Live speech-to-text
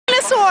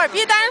dinosaur!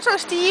 Be a dinosaur,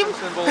 Steve! And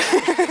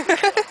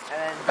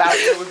then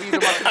Bowser would be the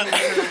one.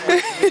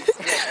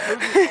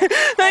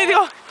 There you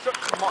go.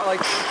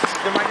 Like,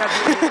 there might not be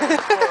a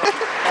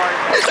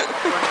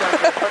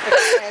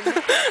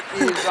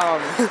is,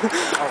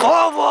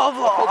 Blah, blah,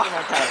 blah.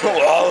 Pokemon character.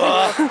 Blah,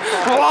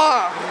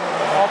 blah.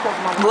 All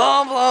Pokemon.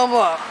 Blah, blah,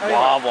 blah.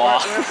 Blah, blah.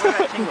 What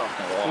about Tingle?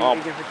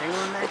 You can put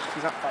Tingle in there?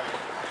 He's not fighting.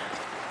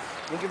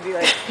 You could be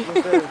like,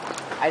 with the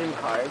item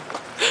card.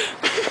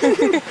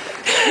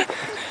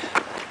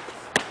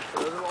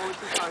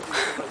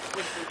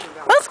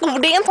 Let's go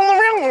dance on the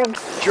railroad.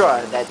 Draw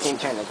at that same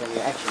turn, like when you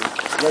action.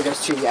 There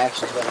goes two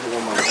reactions, but you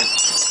one more.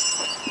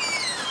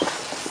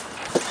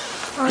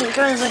 Oh, you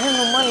guys, I have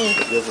no money.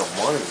 You have no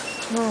money?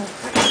 No.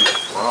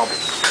 Wow.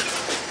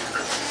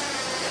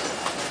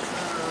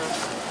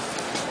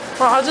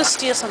 Well, I'll just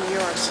steal some of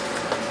yours.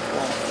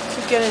 If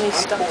you get any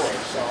stuff.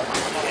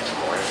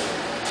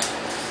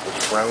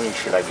 Which brownie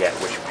should I get?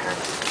 Which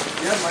package?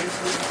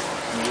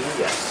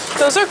 Yes.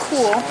 Those are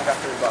cool. I got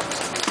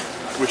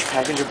 $3. Which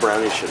package of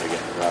brownies should I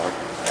get, Robert?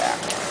 That.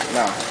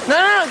 No.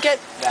 No, get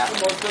That.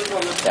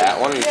 That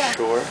one? Are you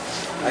sure?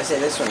 I say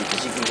this one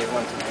because you can give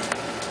one to me.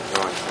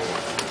 No, I can't.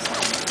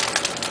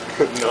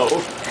 No.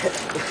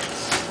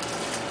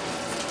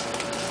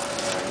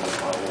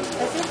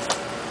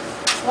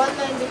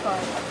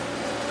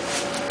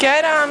 $1.95.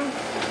 get Oh,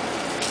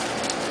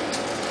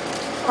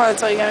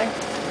 that's all you're getting.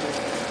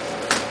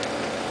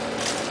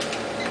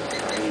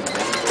 I need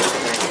one more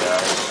thing,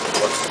 guys.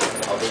 What's the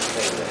other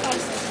thing that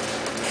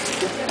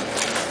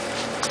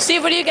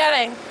Steve, what are you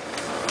getting?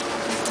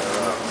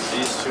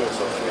 these two and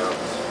something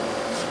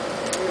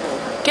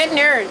else. Get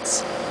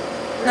nerds.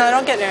 No,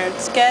 don't get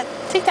nerds. Get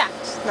Tic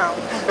Tacs. No.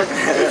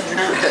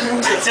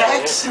 Tic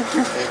Tacs?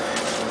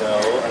 No,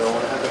 I don't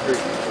want to have to hurt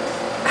you.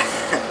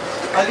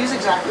 Are these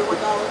exactly what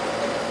that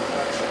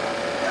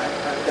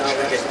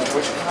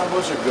Which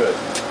combos are good?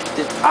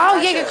 Oh,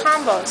 yeah, get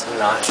combos.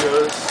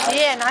 Nachos?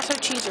 Yeah, nacho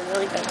cheese are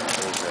really good.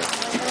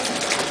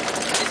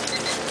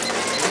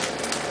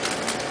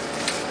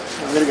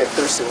 I'm gonna get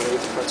thirsty when I eat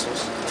the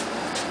pretzels.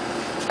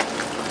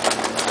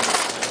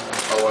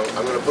 Oh,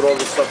 I'm gonna put all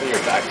this stuff in your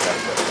backpack.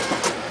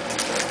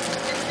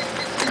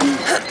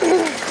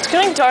 It's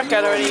getting dark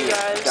out already, you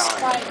guys.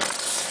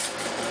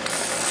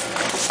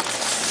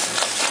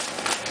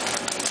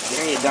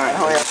 You're dying. I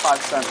only have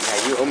 5 cents.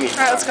 Yeah, you owe me.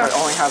 Alright, let's go. I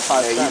only have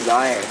 5 cents. You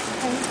liar. You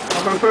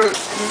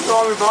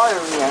saw me buy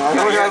everything. I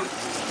only have...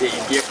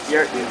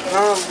 You're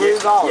No,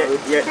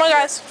 $3. Come on,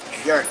 guys.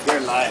 You're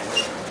lying.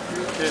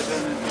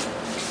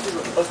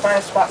 Let's find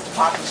a spot to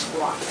pop and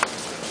squat.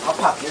 I'll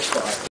pop your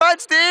spot. Come on,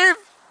 Steve!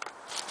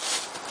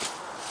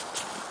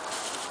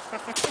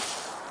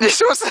 You're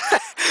supposed to...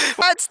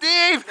 Come on,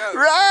 Steve! No.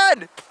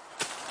 Run!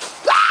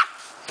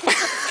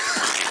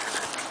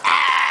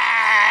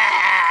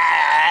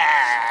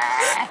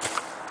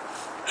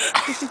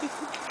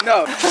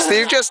 No.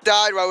 Steve just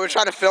died while we were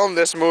trying to film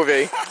this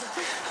movie.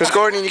 Because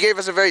Gordon, you gave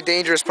us a very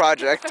dangerous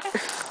project.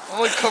 I'm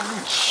only covered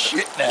with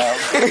shit now.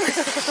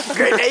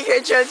 Great, now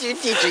you're trust your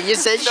teacher. You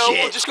said No, shit.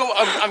 we'll just go.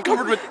 I'm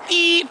covered with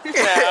eep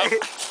now.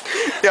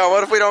 Yeah,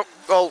 what if we don't...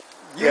 Well,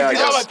 yeah, I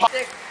guess.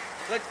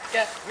 Look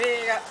at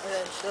me, got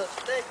the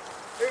stick.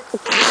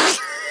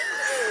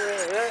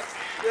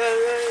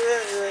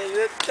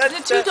 Is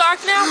it too dark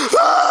now?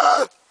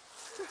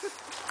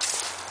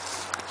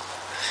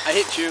 I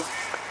hit you.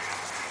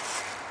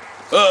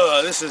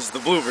 This is the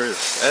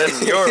bloopers,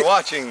 and you're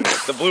watching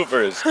the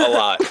bloopers a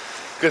lot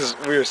because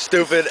we're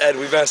stupid and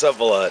we mess up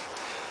a lot.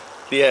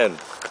 The end.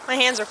 My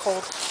hands are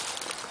cold.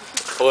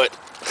 Foot.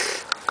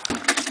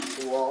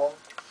 Wall.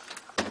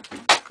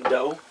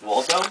 Dough.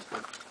 Wall dough.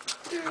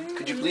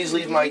 Could you please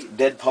leave my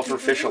dead puffer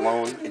fish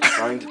alone? It's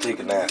trying to take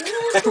a nap.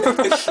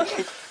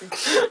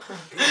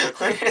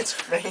 Its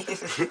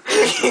face.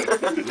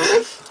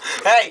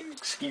 Hey,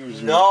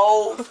 Excuse me.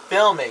 no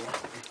filming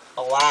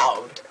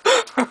allowed.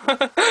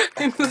 I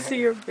can see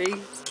your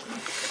face.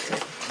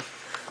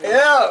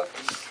 Ew!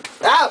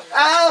 Ow! Ow!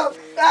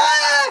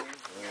 Ah!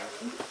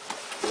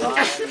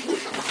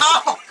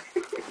 Ow!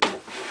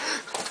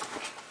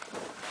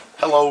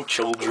 Hello,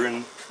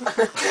 children. Why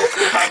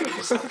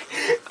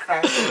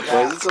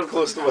is it so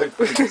close to my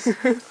face?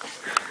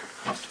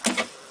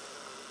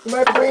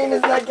 My brain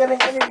is not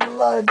getting any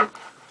blood.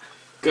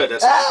 Good,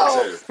 that's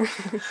Ow! what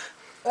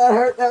That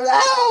hurt.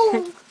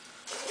 Ow!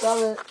 Stop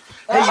it.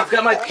 Hey, you've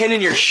got my pin in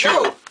your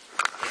shoe.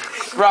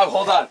 Rob,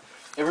 hold on.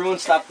 Everyone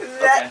stop.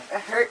 That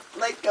hurt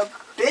like a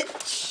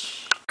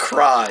bitch.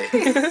 Cry.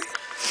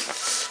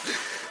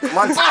 Come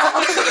on.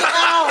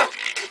 Ow!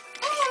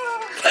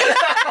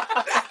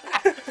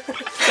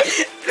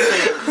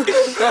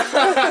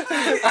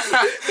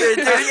 Do it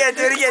again,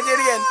 do it again, do it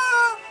again.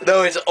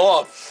 No, it's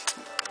off.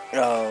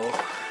 No.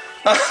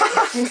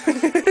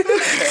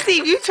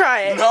 Steve, you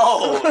try it.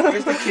 No.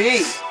 Where's the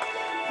key?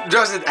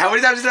 Justin, how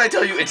many times did I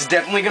tell you it's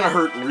definitely gonna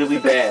hurt really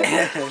bad?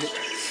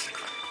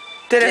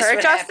 Did it Guess hurt,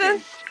 what Justin?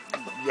 happened?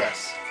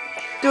 Yes.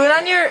 Do it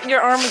on your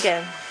arm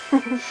again.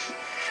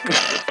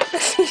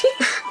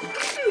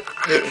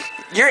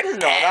 You're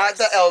No, not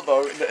the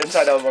elbow, the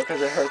inside elbow,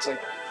 because it hurts like...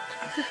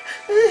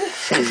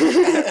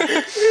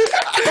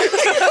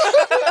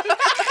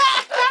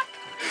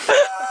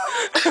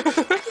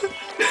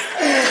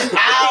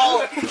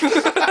 Ow!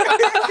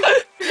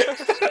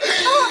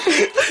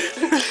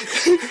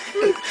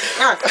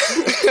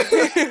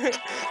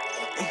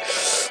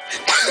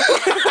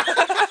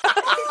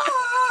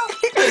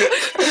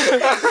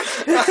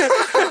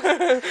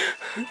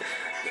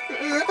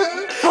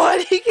 Why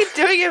do you keep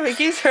doing it? It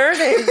keeps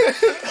hurting.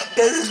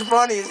 This is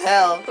funny as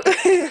hell.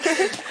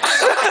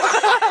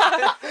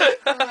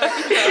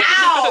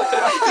 Ow!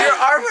 Your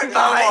arm went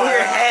behind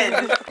your head.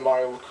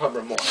 Mario will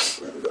cover more.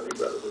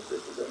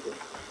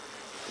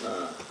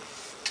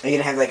 Are you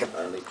gonna have like a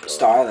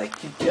star, like?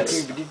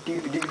 Yes.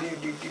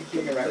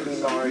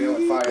 Raccoon Mario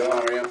and Fire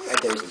Mario.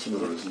 There's two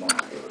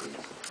Mario.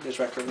 There's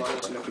Raccoon Mario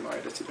and Tanuki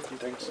Mario. They're two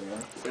different things.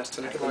 Yes,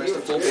 Tanuki Mario is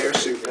the full bear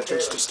suit that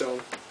turns to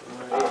stone.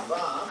 I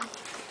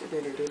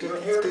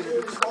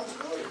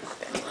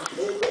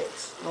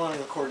want to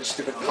record this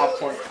stupid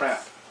popcorn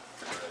crap.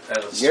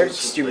 You're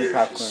stupid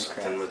popcorn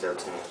crap. And without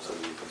too much so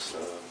you can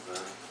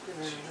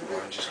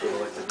just go to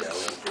like the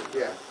deli.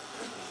 Yeah.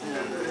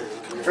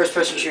 First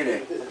person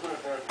shooter.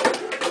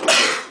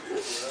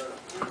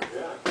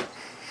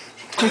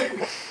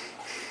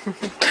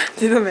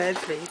 Do the mad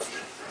face.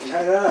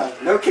 No.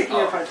 No kicking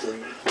or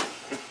punching.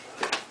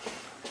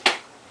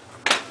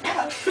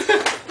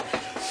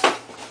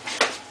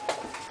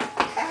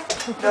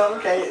 No,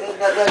 okay,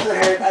 that doesn't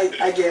hurt.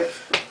 I give.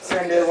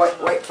 Surrender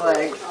white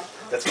flag.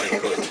 That's my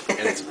hood,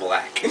 and it's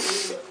black.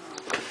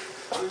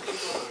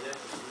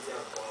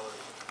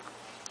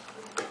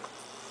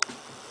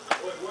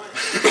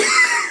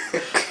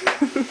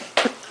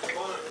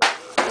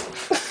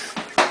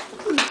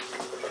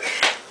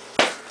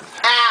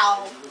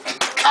 Ow!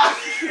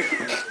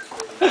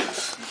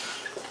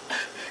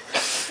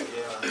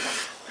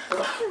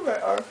 My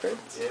arm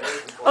hurts.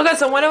 Okay,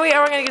 so when are we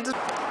ever gonna get this?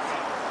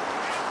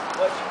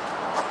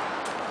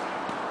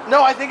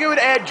 No, I think it would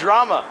add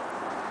drama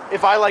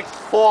if I like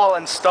fall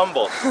and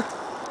stumble.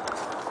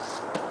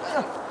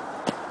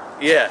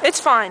 Yeah. It's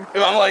fine.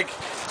 If I'm like.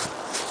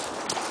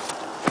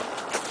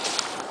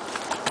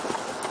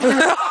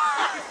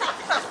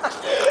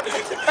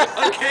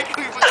 Okay, can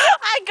we put...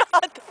 I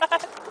got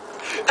that.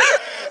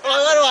 Well, I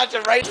want to watch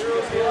it right.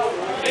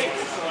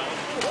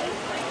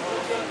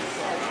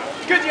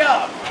 Good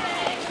job.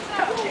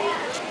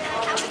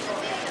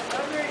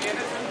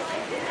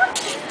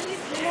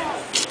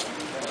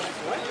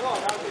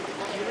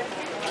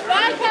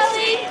 Bye,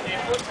 Kelly.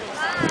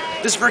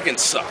 This freaking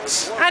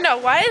sucks. I know.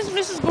 Why does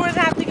Mrs. Gordon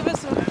have to give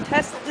us a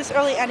test this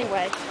early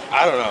anyway?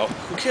 I don't know.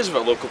 Who cares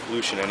about local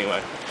pollution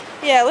anyway?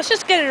 Yeah, let's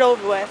just get it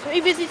over with. Are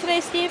you busy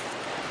today, Steve?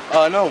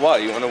 No, why?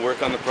 You want to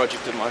work on the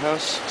project at my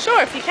house?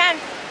 Sure, if you can.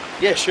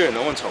 Yeah, sure.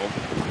 No one's home.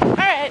 All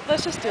right,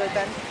 let's just do it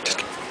then.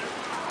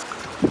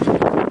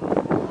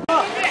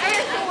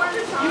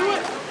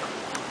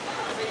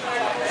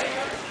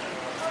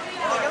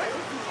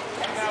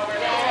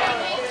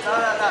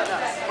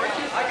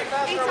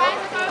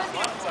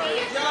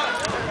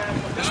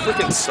 This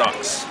freaking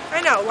sucks.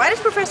 I know. Why does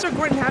Professor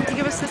Gordon have to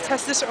give us this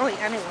test this early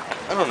anyway?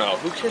 I don't know.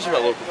 Who cares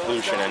about local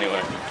pollution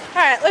anyway? All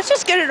right, let's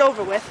just get it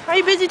over with. Are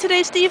you busy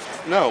today, Steve?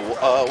 No.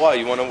 Why?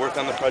 You want to work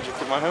on the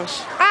project at my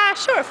house?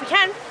 Sure, if we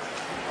can.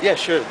 Yeah,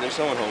 sure. There's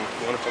someone home.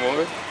 You want to come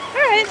over? All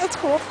right, that's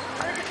cool.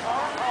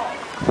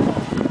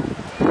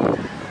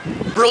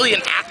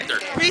 Brilliant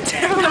actor. Me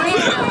too.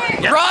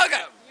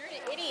 Braga!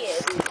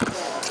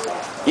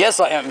 Yes,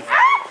 I am.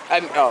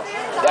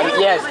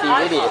 Yes, the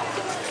idiot.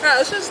 Alright,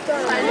 let's just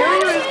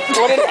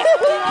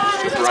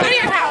What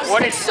your house.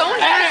 What is so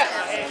nice?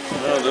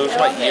 No, those are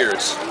my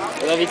ears.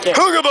 Love you too.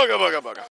 Booga booga booga booga.